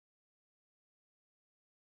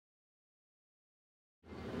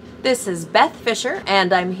This is Beth Fisher,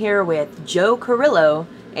 and I'm here with Joe Carrillo,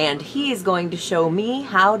 and he's going to show me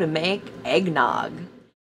how to make eggnog.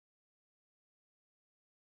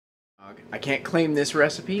 I can't claim this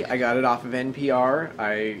recipe. I got it off of NPR.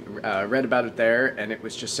 I read about it there, and it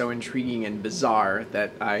was just so intriguing and bizarre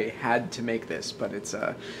that I had to make this. But it's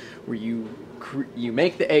where you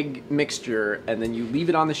make the egg mixture and then you leave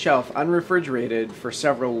it on the shelf unrefrigerated for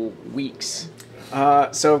several weeks.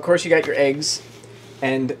 So of course you got your eggs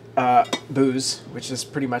and booze, which is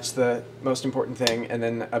pretty much the most important thing, and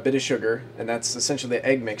then a bit of sugar, and that's essentially the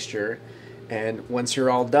egg mixture. And once you're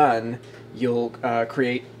all done, you'll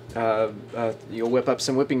you'll whip up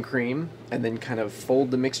some whipping cream and then kind of fold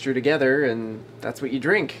the mixture together, and that's what you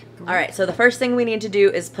drink. All right, so the first thing we need to do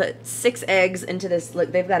is put 6 eggs into this.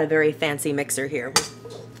 Look, they've got a very fancy mixer here.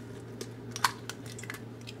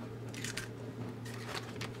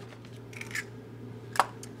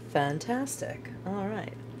 Fantastic. All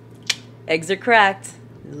right. Eggs are cracked.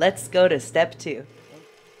 Let's go to step 2.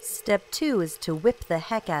 Step 2 is to whip the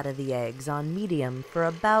heck out of the eggs on medium for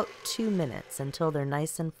about 2 minutes until they're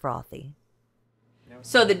nice and frothy.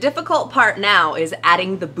 So the difficult part now is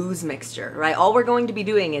adding the booze mixture, right? All we're going to be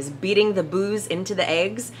doing is beating the booze into the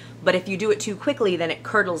eggs, but if you do it too quickly, then it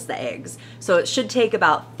curdles the eggs. So it should take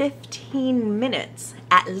about 15 minutes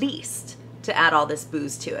at least to add all this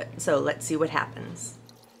booze to it. So let's see what happens.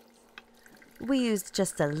 We used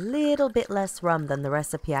just a little bit less rum than the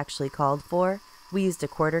recipe actually called for. We used a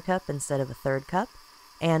 1/4 cup instead of a 1/3 cup,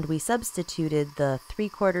 and we substituted the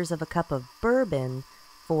 3/4 of a cup of bourbon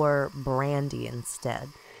for brandy instead.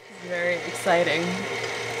 Very exciting.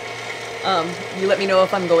 You let me know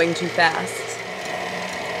if I'm going too fast.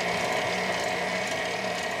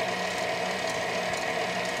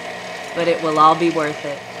 But it will all be worth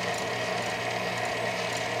it.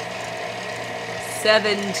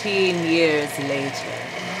 17 years later.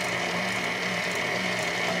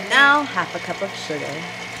 Now, half a cup of sugar.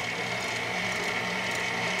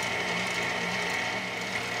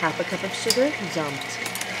 Half a cup of sugar dumped.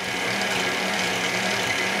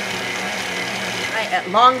 Alright, at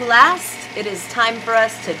long last, it is time for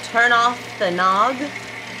us to turn off the nog.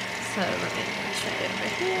 So let me try it over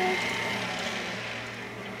here.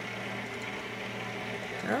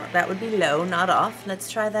 Oh, that would be low, not off.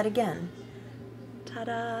 Let's try that again.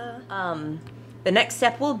 Ta-da! The next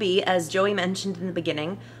step will be, as Joey mentioned in the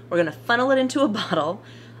beginning, we're going to funnel it into a bottle,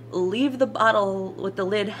 leave the bottle with the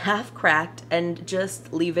lid half cracked, and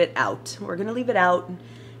just leave it out. We're going to leave it out.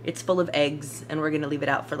 It's full of eggs, and we're going to leave it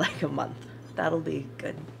out for like a month. That'll be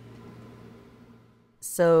good.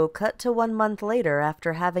 So cut to 1 month later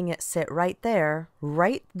after having it sit right there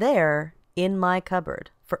in my cupboard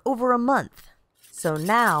for over a month. So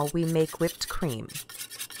now we make whipped cream.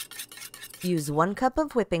 Use 1 cup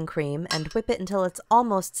of whipping cream and whip it until it's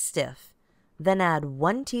almost stiff. Then add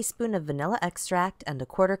 1 teaspoon of vanilla extract and a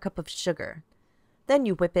 1/4 cup of sugar. Then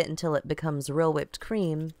you whip it until it becomes real whipped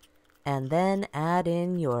cream, and then add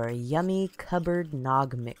in your yummy cupboard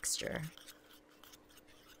nog mixture.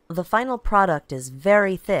 The final product is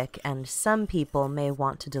very thick, and some people may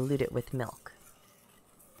want to dilute it with milk.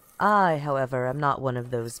 I, however, am not one of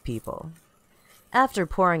those people. After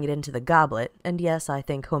pouring it into the goblet, and yes, I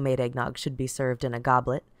think homemade eggnog should be served in a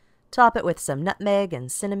goblet, top it with some nutmeg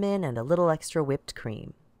and cinnamon and a little extra whipped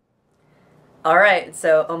cream. Alright,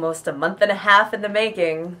 so almost a month and a half in the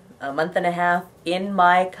making, a month and a half in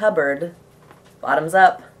my cupboard. Bottoms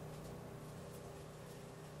up.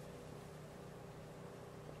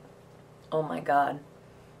 Oh my god.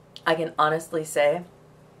 I can honestly say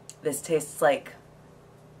this tastes like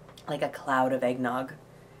a cloud of eggnog.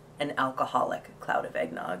 An alcoholic cloud of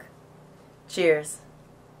eggnog. Cheers.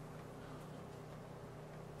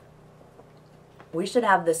 We should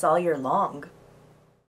have this all year long.